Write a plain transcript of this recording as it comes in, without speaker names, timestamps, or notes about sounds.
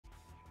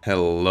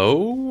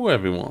Hello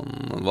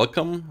everyone, and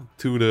welcome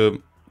to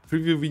the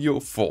preview video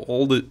for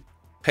all the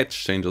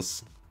patch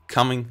changes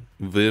coming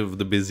with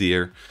the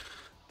Bessieres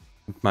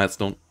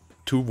Milestone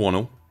 2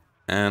 WARNO.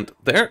 And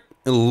there are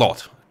a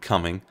lot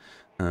coming,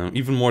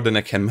 even more than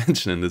I can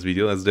mention in this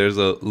video, as there's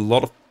a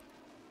lot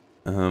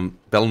of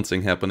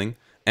balancing happening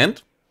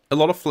and a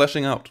lot of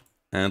fleshing out.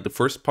 And the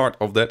first part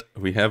of that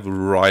we have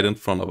right in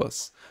front of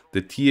us,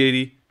 the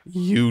T80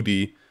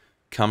 UD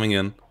coming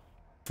in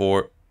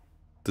for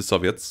the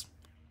Soviets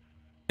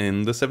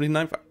in the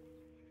 79th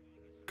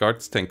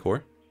Guards Tank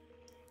Corps,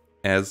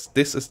 as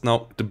this is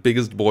now the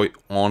biggest boy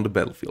on the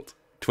battlefield.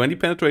 20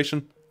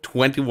 penetration,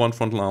 21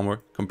 frontal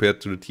armor compared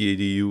to the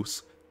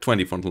T80U's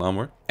 20 frontal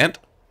armor, and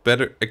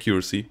better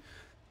accuracy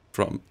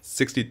from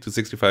 60 to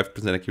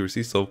 65%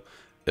 accuracy, so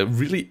a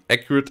really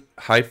accurate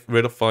high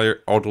rate of fire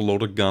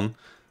autoloader gun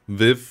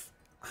with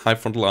high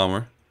frontal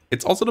armor.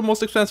 It's also the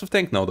most expensive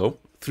tank now though,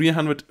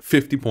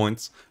 350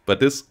 points, but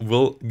this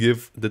will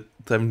give the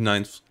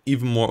 79th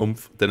even more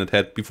oomph than it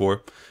had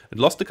before. It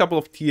lost a couple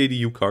of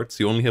T80U cards,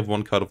 you only have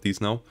one card of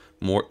these now,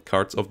 more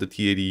cards of the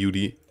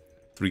T80UD,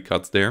 3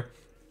 cards there.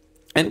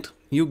 And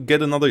you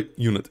get another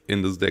unit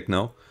in this deck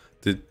now.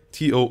 The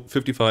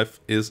TO55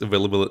 is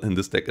available in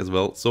this deck as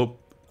well, so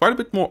quite a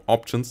bit more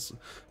options,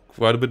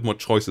 quite a bit more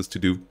choices to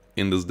do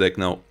in this deck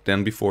now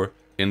than before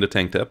in the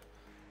tank tab.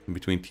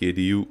 Between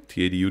T80U,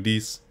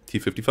 T80UDs,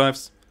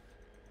 T55s,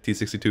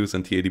 T62s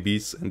and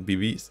T80Bs and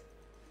BBs.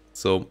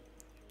 So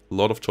a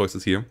lot of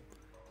choices here.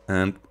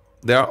 And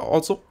there are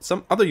also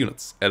some other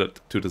units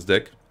added to this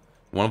deck.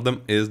 One of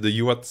them is the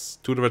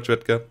UATs to the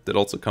Razvedka that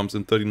also comes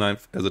in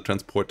 39th as a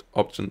transport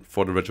option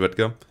for the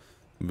Razvedka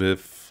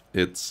with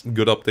its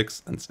good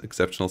optics and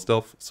exceptional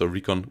stealth, so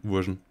recon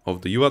version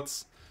of the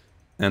UATs.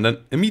 And then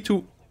a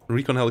Me-2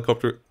 recon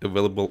helicopter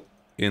available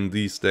in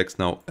these decks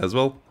now as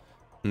well,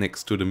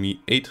 next to the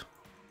Me-8.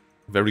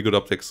 Very good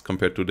optics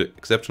compared to the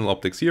exceptional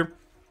optics here,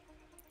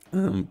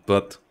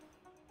 but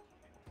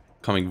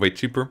coming way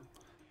cheaper.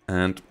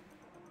 And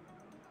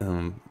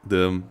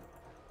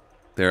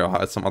there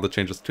are some other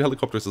changes to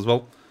helicopters as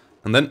well.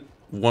 And then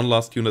one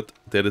last unit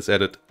that is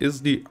added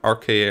is the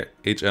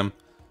RKHM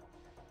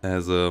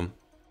as an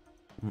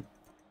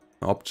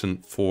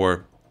option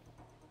for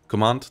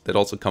command that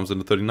also comes in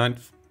the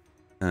 39th,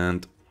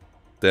 and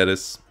that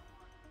is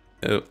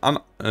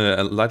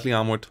a lightly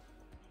armored,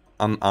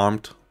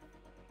 unarmed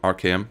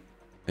RKM.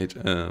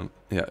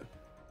 Yeah,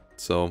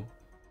 so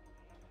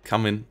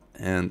come in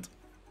and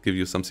give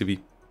you some CV,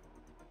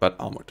 but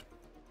armored,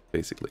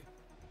 basically.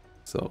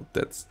 So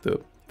that's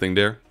the thing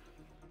there.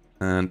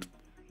 And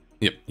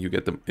yeah, you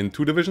get them in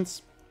 2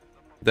 divisions.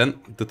 Then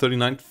the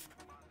 39th,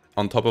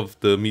 on top of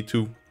the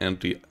Me-2 and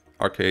the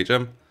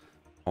RKHM,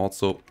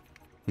 also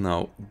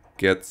now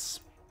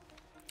gets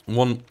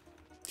one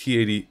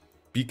T80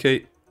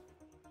 BK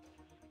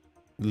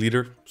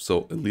leader,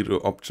 so a leader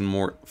option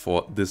more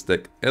for this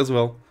deck as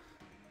well.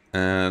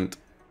 And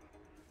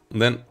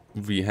then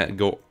we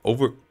go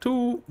over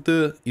to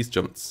the East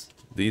Germans.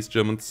 The East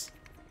Germans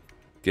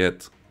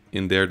get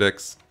in their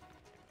decks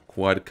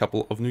quite a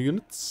couple of new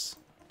units.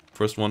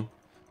 First one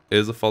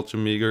is a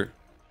Fallschirmjäger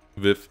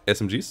with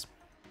SMGs,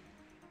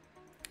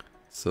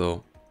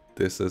 so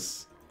this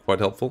is quite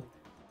helpful.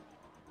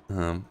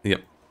 Yeah,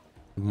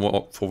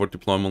 more forward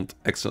deployment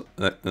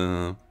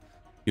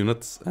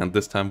units, and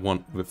this time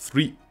one with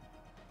 3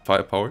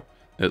 firepower,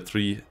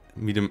 3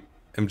 medium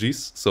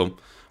MGs, so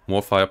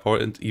more firepower.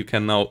 And you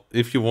can now,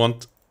 if you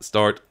want,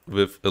 start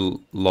with a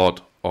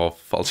lot of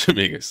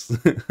Fallschirmjägers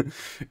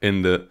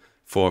in the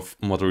 4th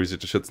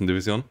Motorisierte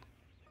Schützendivision.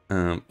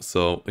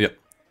 So yeah,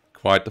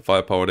 quite the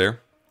firepower there.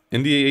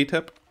 In the AA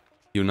tab,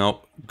 you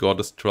now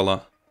got a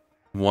Strela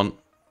 1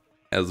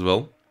 as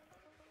well.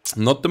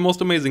 Not the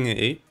most amazing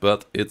AA,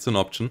 but it's an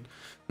option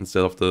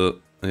instead of the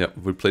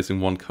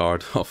replacing one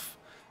card of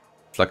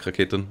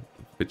Flakraketen,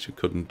 which you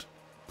couldn't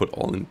put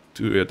all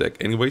into your deck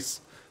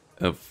anyways.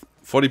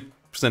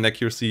 40%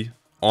 accuracy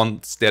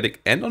on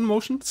static and on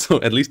motion, so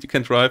at least you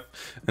can drive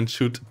and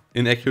shoot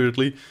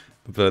inaccurately.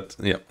 But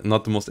yeah,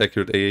 not the most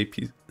accurate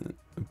AAP,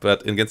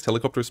 but against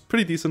helicopters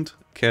pretty decent,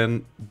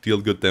 can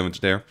deal good damage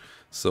there.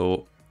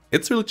 So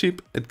it's really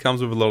cheap, it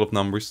comes with a lot of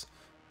numbers.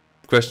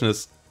 The question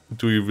is,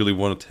 do you really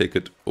want to take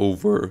it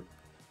over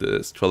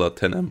the Strela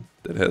 10M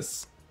that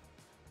has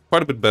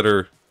quite a bit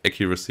better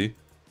accuracy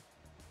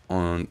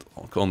and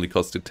only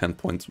costs you 10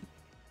 points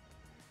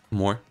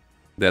more?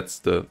 That's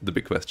the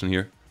big question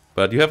here.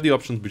 But you have the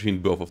options between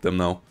both of them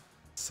now,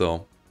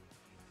 so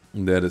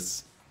that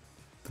is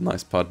the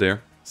nice part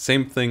there.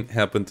 Same thing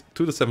happened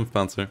to the 7th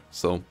Panzer,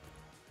 so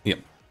yeah,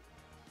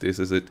 this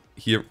is it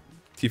here.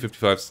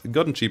 T55's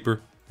gotten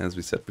cheaper, as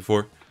we said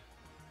before.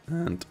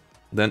 And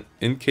then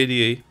in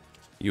KDA,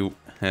 you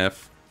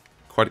have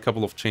quite a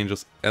couple of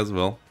changes as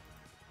well,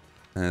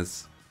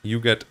 as you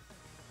get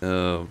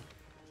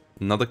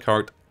another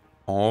card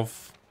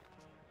of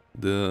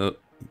the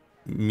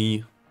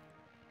Me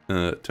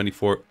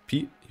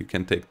 24P. You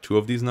can take 2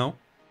 of these now,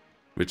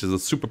 which is a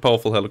super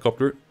powerful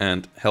helicopter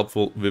and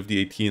helpful with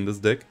the AT in this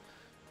deck.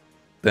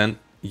 Then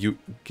you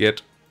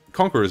get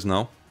Conquerors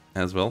now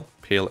as well.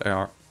 Pale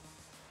Air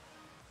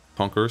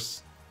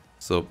Conquerors.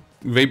 So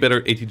way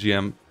better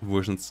ATGM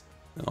versions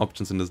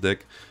options in this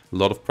deck. A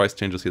lot of price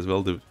changes here as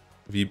well. The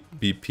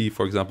VBP,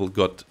 for example,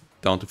 got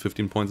down to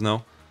 15 points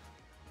now.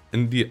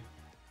 In the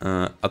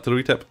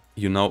artillery tab,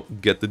 you now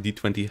get the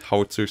D20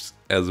 howitzers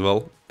as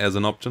well as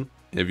an option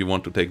if you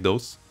want to take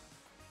those.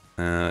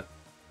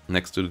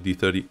 Next to the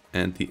D30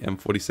 and the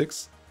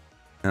M46.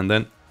 And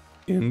then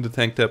in the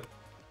tank tab,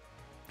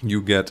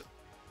 you get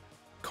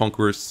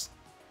Conquerors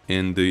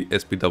in the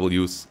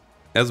SPWs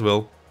as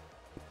well.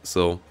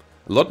 So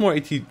a lot more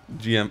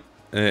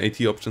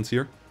AT options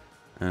here.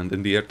 And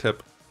in the air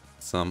tab,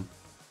 some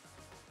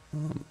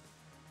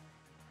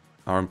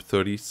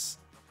ARM30s.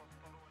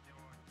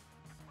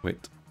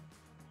 Wait.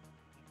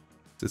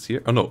 Is this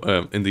here? Oh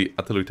no, in the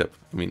artillery tab.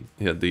 I mean,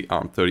 yeah, the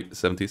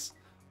ARM3070s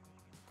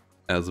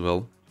as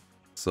well.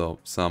 So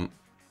some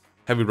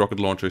heavy rocket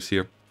launchers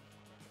here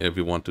if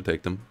you want to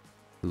take them.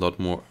 A lot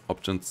more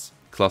options,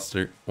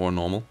 cluster or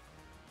normal,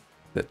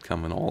 that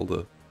come in all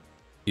the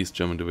East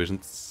German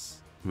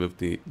divisions with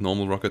the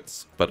normal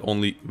rockets, but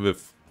only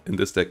with, in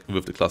this deck,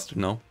 with the cluster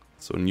now.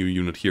 So a new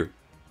unit here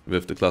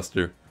with the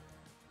cluster.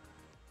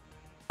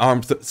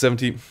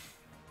 ARM70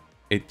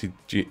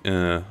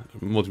 ATG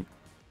multiple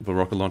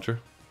rocket launcher.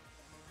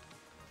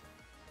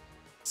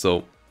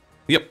 So,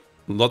 yep,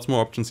 lots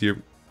more options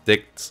here.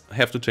 Decks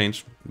have to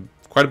change.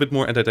 Quite a bit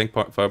more anti-tank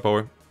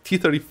firepower.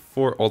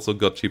 T-34 also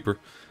got cheaper.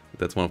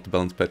 That's one of the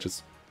balance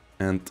patches.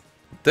 And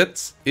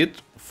that's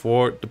it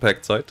for the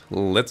Pact side.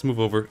 Let's move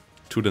over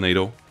to the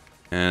NATO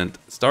and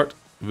start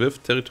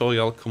with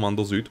Territorial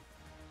Kommando Süd,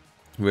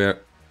 where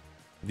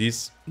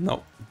these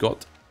now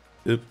got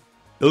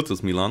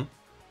Iltis Milan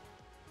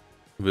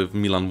with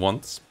Milan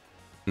 1s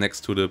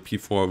next to the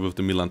P4 with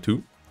the Milan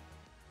 2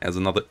 as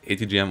another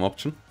ATGM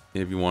option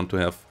if you want to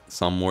have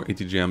some more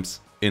ATGMs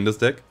in this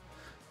deck.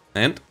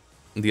 And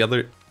the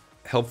other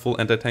helpful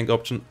anti-tank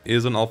option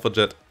is an Alpha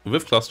Jet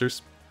with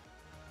clusters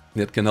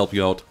that can help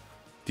you out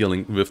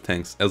dealing with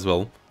tanks as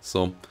well.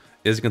 So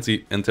as you can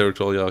see in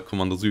Territorial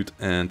Kommando Süd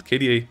and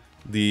KDA,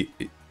 the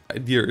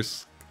idea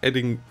is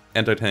adding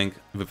anti-tank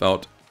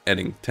without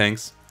adding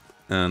tanks,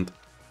 and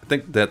I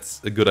think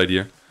that's a good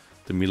idea.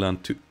 The Milan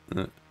 2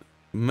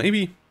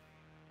 maybe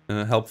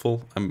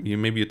helpful.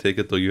 Maybe you take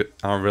it, though you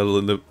are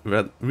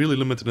really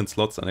limited in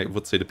slots, and I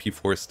would say the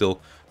P4 is still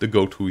the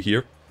go-to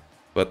here,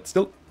 but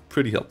still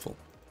pretty helpful.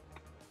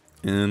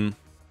 In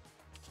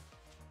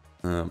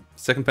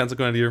 2nd Panzer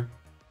Grenadier,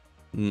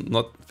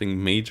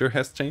 nothing major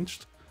has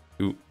changed.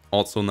 You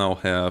also now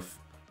have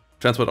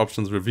transport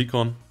options with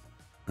recon,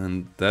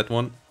 and that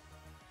one.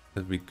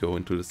 Let me go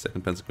into the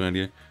 2nd Panzer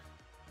Grenadier,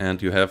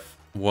 and you have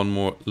one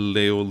more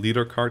Leo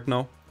leader card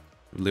now.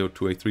 Leo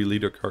 2A3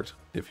 leader card,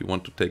 if you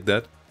want to take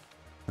that.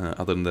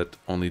 Other than that,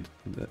 only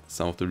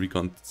some of the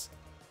recon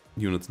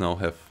units now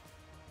have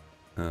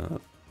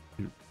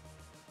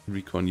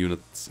recon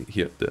units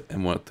here. The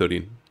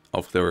M113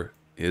 Aufklärer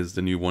is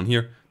the new one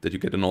here that you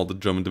get in all the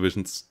German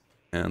divisions,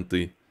 and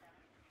the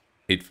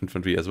 8th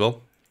Infantry as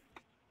well.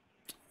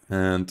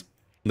 And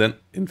then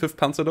in 5th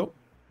Panzer though,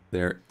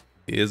 there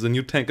is a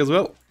new tank as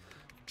well.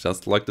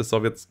 Just like the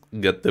Soviets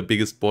get the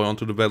biggest boy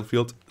onto the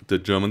battlefield, the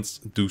Germans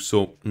do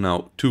so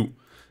now too,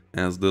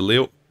 as the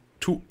Leo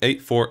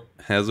 2A4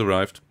 has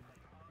arrived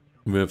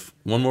with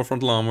one more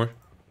frontal armor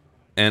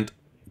and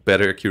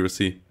better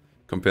accuracy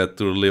compared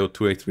to the Leo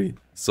 2A3.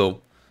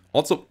 So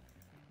also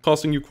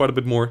costing you quite a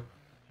bit more,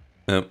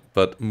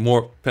 but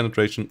more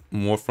penetration,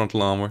 more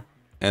frontal armor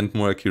and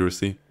more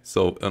accuracy.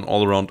 So an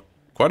all-around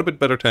quite a bit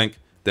better tank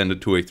than the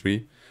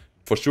 2A3.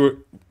 For sure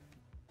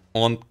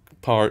on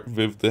par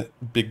with the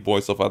big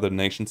boys of other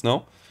nations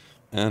now,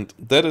 and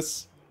that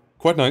is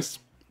quite nice.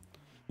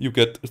 You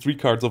get 3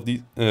 cards of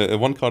these,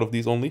 1 card of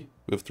these only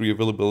with 3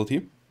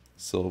 availability,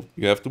 so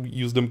you have to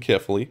use them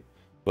carefully.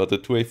 But the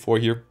 2A4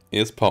 here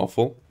is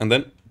powerful, and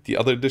then the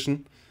other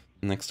edition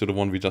next to the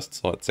one we just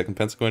saw at 2nd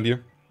Panzer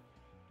Grenadier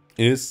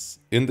is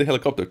in the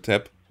helicopter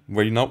tab,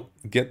 where you now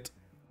get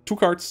 2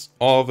 cards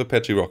of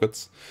Apache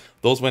rockets.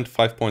 Those went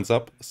 5 points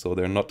up, so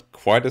they're not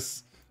quite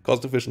as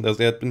cost efficient as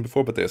they had been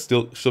before, but they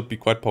still should be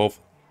quite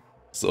powerful.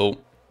 So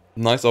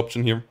nice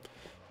option here,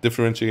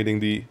 differentiating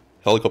the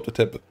helicopter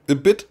tab a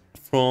bit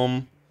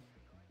from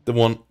the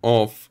one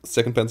of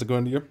 2nd Panzer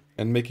Grenadier,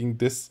 and making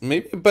this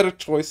maybe a better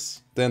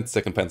choice than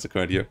 2nd Panzer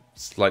Grenadier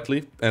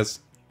slightly,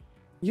 as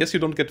yes, you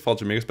don't get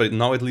Fallschirmjägers, but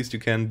now at least you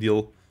can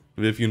deal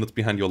with units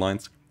behind your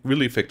lines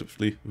really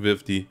effectively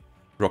with the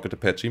Rocket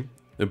Apache.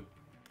 A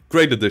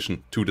great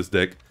addition to this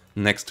deck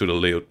next to the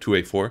Leo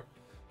 2A4.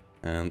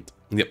 And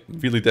yeah,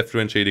 really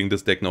differentiating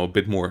this deck now a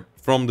bit more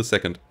from the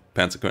 2nd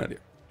Panzer Grenadier.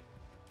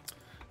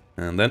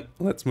 And then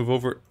let's move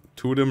over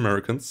to the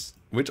Americans,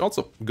 which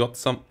also got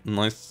some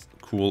nice,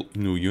 cool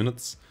new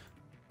units.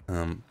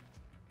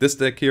 This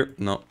deck here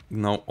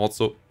now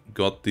also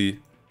got the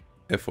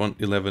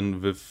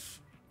F111 with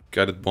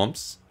guided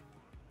bombs,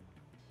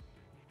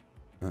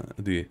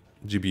 the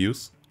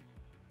GBUs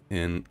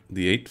in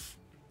the 8th.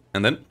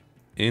 And then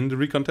in the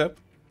recon tab,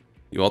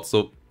 you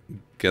also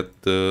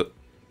get the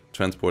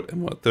Transport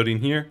M113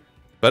 here,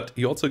 but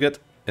you also get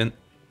an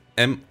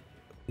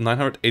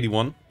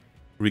M981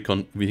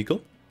 recon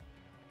vehicle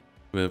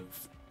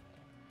with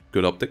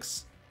good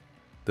optics.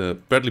 The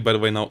Bradley, by the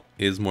way, now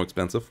is more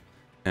expensive,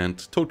 and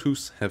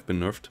TOW2s have been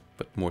nerfed,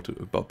 but more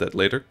about that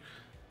later.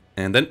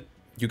 And then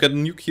you get a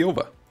new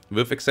Kiowa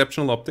with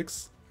exceptional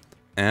optics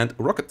and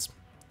rockets.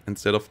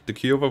 Instead of the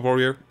Kiowa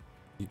Warrior,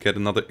 you get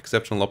another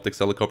exceptional optics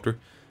helicopter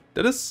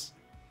that is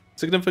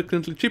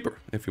significantly cheaper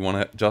if you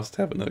want to just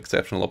have an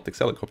exceptional optics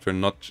helicopter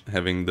and not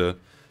having the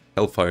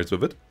Hellfires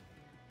with it.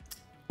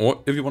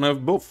 Or if you want to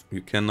have both,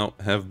 you can now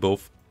have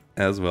both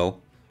as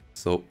well.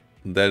 So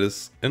that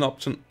is an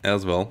option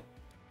as well.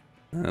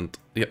 And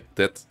yeah,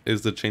 that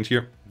is the change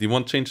here. The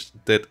one change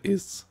that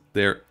is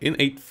there in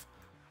 8th,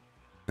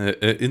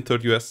 in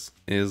 3rd US,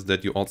 is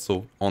that you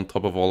also, on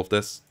top of all of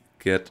this,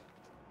 get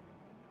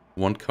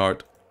one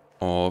card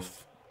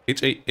of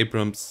H.A.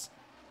 Abrams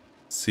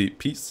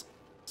CPs.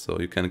 So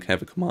you can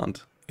have a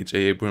command H.A.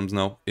 Abrams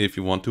now if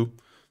you want to.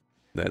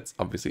 That's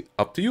obviously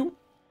up to you.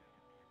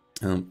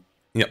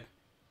 Yeah.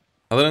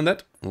 Other than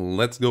that,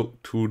 let's go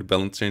to the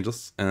balance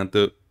changes. And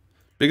the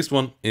biggest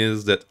one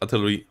is that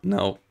artillery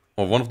now,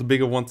 or one of the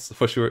bigger ones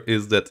for sure,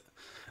 is that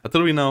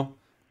artillery now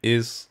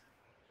is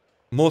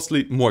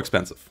mostly more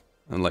expensive.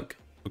 And like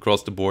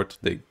across the board,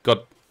 they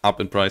got up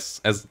in price.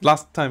 As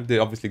last time, they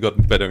obviously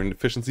got better in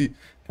efficiency,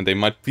 and they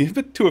might be a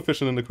bit too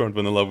efficient in the current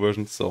vanilla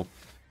version. So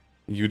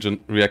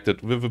Eugen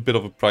reacted with a bit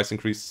of a price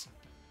increase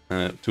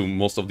to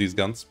most of these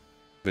guns,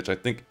 which I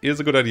think is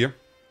a good idea.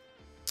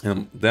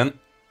 Then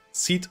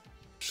seat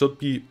should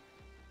be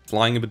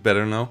flying a bit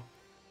better now.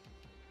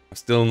 I'm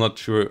still not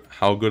sure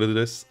how good it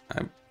is.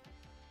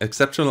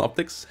 Exceptional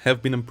optics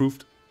have been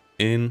improved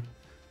in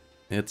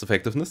its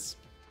effectiveness.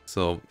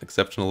 So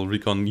exceptional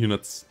recon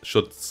units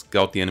should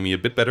scout the enemy a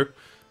bit better,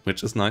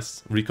 which is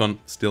nice. Recon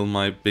still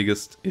my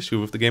biggest issue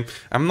with the game.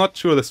 I'm not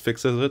sure this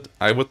fixes it.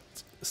 I would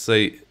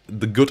say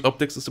the good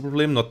optics is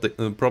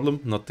the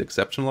problem, not the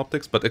exceptional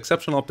optics, but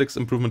exceptional optics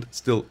improvement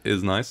still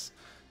is nice.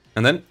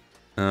 And then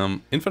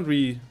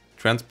infantry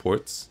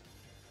transports.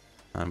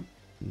 I'm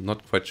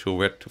not quite sure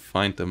where to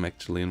find them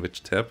actually, in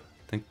which tab.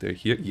 I think they're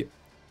here. Yeah.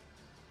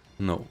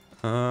 No.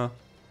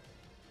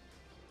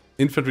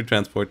 Infantry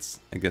transports.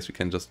 I guess we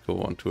can just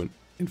go on to an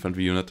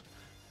infantry unit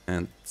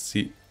and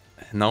see.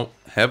 Now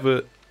have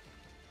a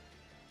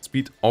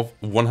speed of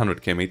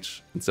 100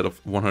 kmh instead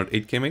of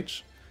 108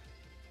 kmh.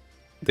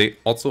 They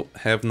also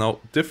have now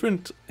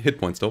different hit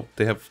points though.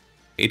 They have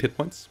 8 hit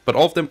points, but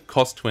all of them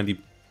cost 20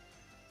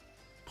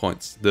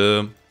 points.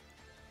 The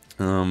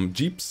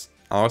Jeeps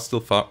are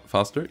still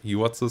faster.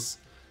 UATs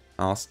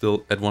are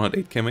still at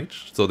 108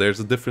 kmh. So there's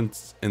a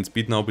difference in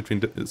speed now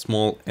between the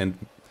small and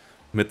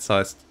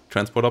mid-sized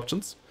transport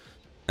options.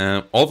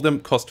 All of them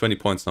cost 20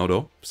 points now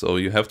though. So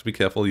you have to be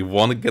careful. You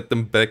want to get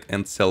them back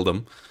and sell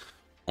them.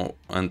 Oh,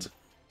 and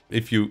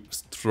if you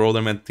throw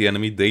them at the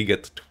enemy, they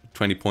get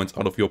 20 points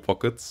out of your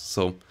pockets.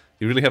 So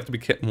you really have to be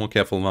more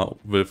careful now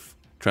with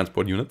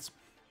transport units.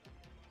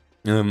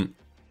 And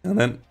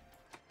then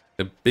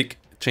a big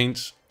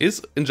change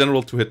is in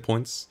general to hit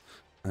points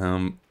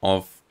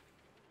of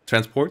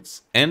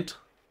transports and,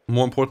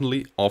 more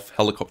importantly, of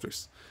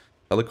helicopters.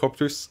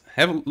 Helicopters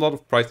have a lot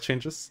of price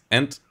changes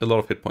and a lot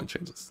of hit point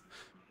changes.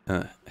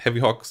 Heavy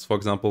Hawks, for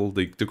example,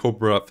 the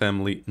Cobra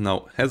family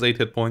now has 8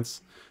 hit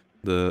points.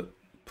 The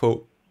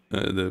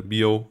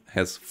BO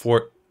has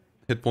 4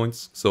 hit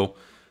points. So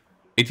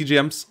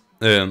ATGMs,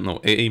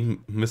 AA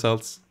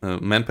missiles,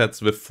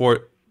 manpads with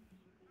 4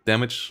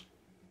 damage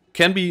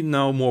can be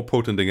now more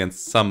potent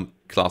against some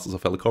classes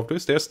of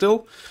helicopters. They're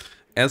still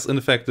as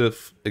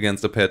ineffective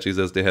against Apaches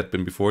as they had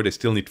been before. They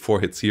still need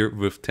 4 hits here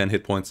with 10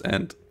 hit points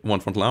and 1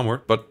 frontal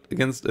armor. But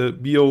against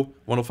BO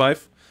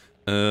 105,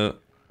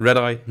 Red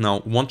Eye now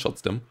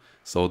one-shots them.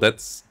 So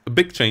that's a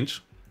big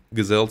change.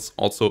 Gazelles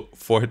also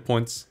 4 hit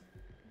points.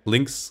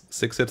 Lynx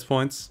 6 hit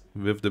points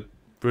with the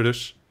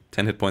British.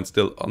 10 hit points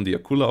still on the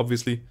Akula,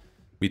 obviously.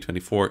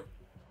 B-24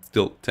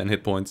 still 10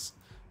 hit points.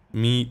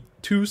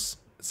 Mi-2s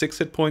 6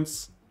 hit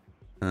points.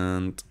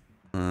 And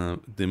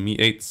the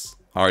Mi-8s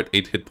are at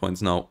 8 hit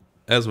points now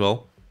as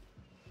well.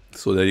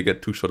 So there you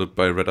get 2-shotted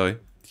by Red Eye.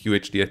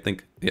 UHD, I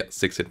think, yeah,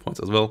 6 hit points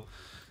as well.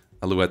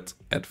 Alouette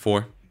at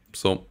 4.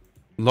 So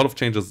a lot of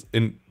changes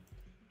in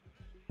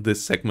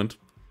this segment.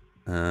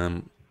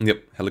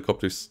 Yep,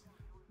 helicopters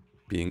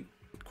being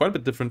quite a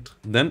bit different.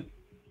 Then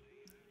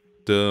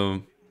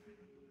the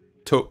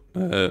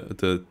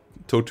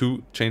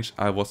TOW2 change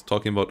I was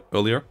talking about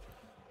earlier.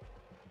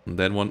 And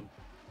that one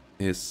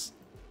is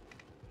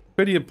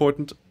pretty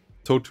important.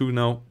 TOW2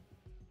 now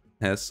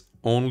has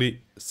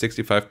only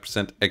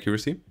 65%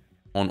 accuracy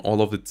on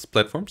all of its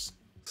platforms.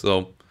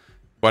 So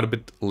quite a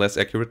bit less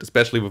accurate,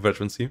 especially with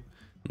veterancy.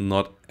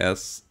 Not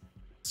as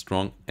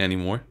strong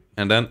anymore.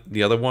 And then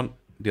the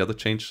other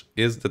change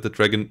is that the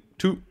Dragon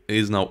 2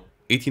 is now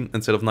 18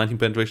 instead of 19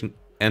 penetration,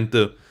 and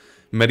the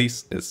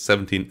Medis is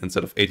 17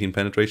 instead of 18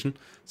 penetration.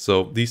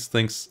 So these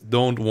things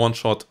don't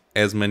one-shot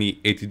as many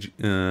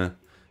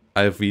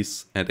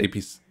IFVs and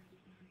APs,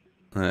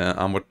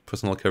 armored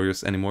personnel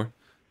carriers, anymore.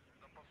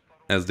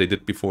 as they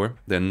did before.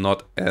 They're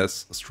not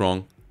as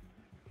strong.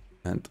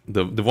 And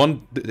the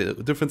one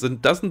difference,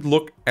 it doesn't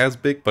look as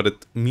big, but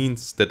it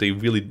means that they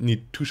really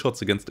need 2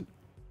 shots against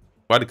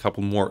quite a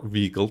couple more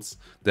vehicles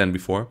than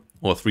before,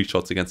 or 3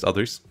 shots against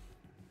others,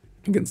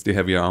 against the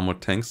heavier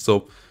armored tanks.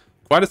 So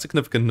quite a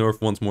significant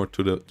nerf once more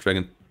to the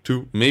Dragon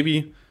 2.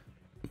 Maybe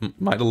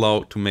might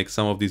allow to make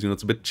some of these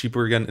units a bit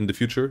cheaper again in the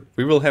future.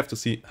 We will have to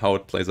see how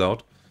it plays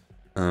out.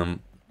 And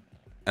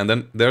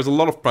then there's a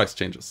lot of price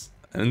changes.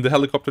 In the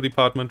helicopter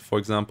department, for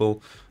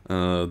example,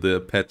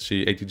 the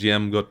Apache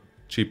ATGM got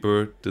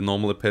cheaper, the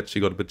normal Apache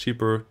got a bit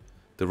cheaper,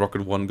 the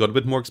rocket one got a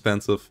bit more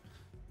expensive,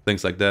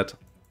 things like that.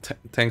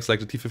 Tanks like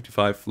the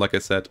T-55, like I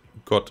said,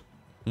 got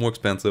more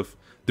expensive.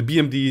 The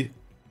BMD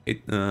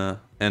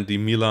and the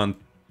Milan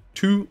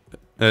 2,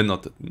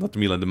 not the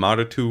Milan, the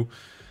Marder 2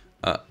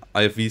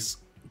 IFVs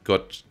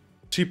got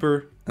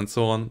cheaper and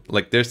so on.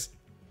 Like, there's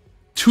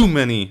too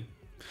many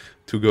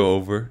to go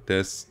over.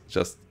 There's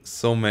just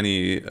so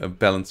many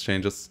balance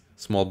changes,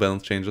 small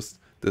balance changes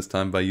this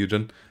time by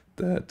Eugen,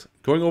 that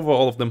going over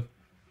all of them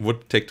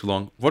would take too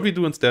long. What we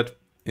do instead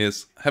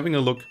is having a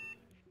look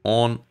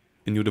on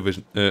a new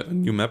division, a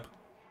new map,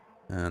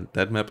 and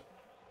that map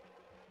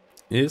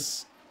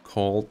is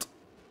called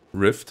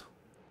Rift,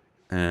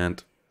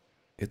 and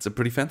it's a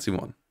pretty fancy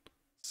one.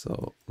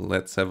 So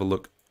let's have a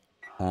look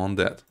on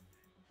that.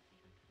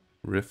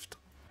 Rift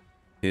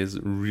is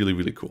really,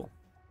 really cool.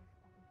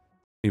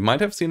 You might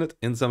have seen it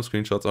in some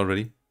screenshots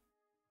already,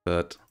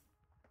 but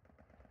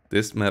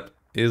this map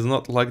is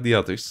not like the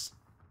others.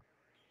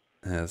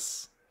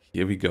 As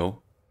here we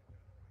go.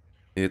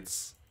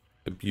 It's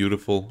a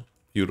beautiful,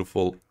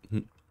 beautiful,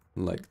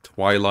 like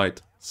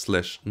twilight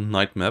 /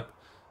 night map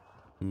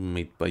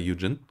made by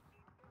Eugen.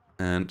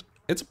 And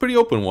it's a pretty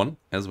open one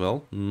as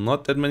well.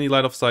 Not that many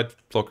light of sight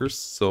blockers,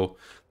 so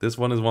this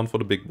one is one for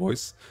the big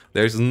boys.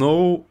 There's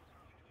no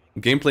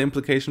gameplay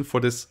implication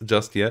for this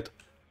just yet.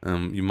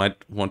 You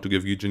might want to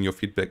give Eugen your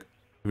feedback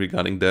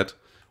regarding that.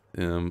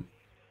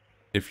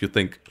 If you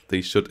think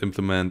they should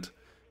implement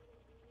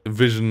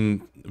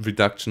vision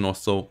reduction or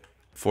so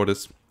for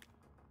this,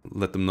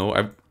 let them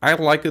know. I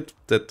like it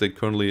that they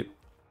currently,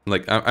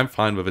 like, I'm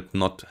fine with it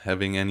not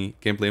having any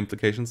gameplay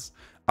implications.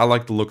 I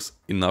like the looks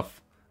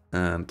enough,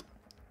 and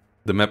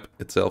the map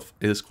itself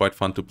is quite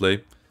fun to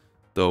play.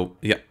 Though,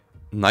 yeah,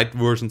 night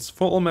versions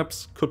for all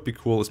maps could be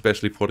cool,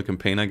 especially for the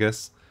campaign, I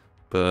guess.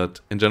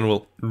 But in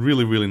general,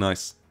 really, really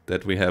nice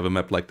that we have a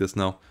map like this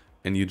now,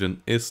 and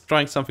Eugen is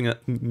trying something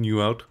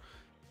new out.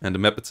 And the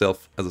map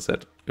itself, as I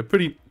said, a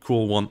pretty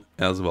cool one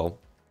as well.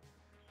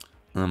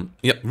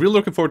 Yeah, really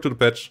looking forward to the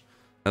patch.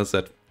 As I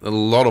said, a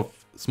lot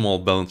of small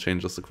balance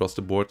changes across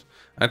the board.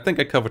 I think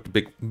I covered the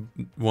big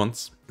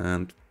ones,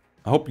 and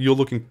I hope you're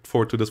looking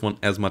forward to this one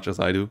as much as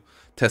I do.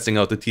 Testing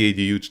out the TAD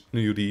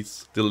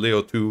UDs, the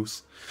Leo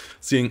 2s,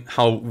 seeing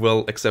how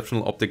well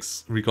exceptional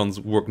optics recons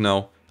work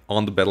now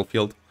on the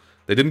battlefield.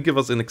 They didn't give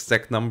us an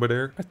exact number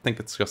there. I think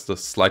it's just a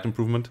slight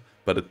improvement,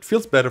 but it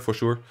feels better for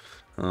sure.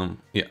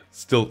 Yeah,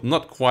 still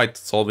not quite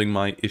solving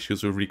my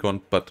issues with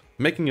recon, but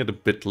making it a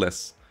bit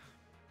less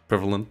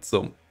prevalent.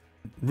 So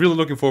really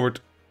looking forward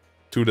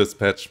to this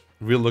patch.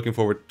 Really looking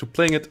forward to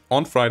playing it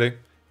on Friday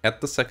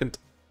at the second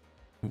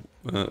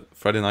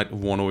Friday night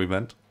WARNO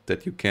event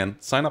that you can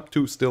sign up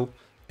to still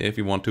if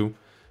you want to.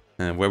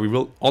 Where we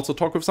will also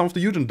talk with some of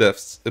the Eugen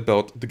devs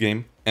about the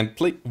game and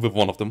play with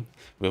one of them,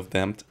 with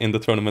them in the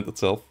tournament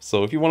itself.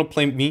 So if you want to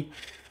play me,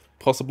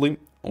 possibly,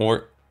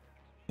 or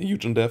a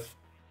Eugen dev,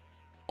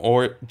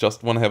 or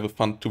just want to have a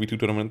fun 2v2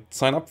 tournament,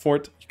 sign up for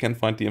it. You can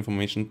find the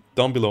information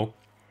down below.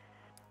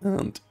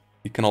 And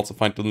you can also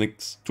find the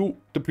links to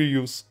the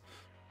previews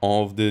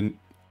of the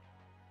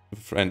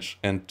French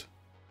and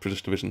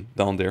British division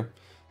down there.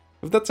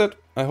 With that said,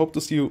 I hope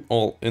to see you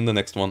all in the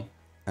next one,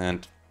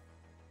 and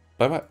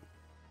bye bye.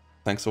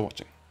 Thanks for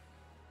watching.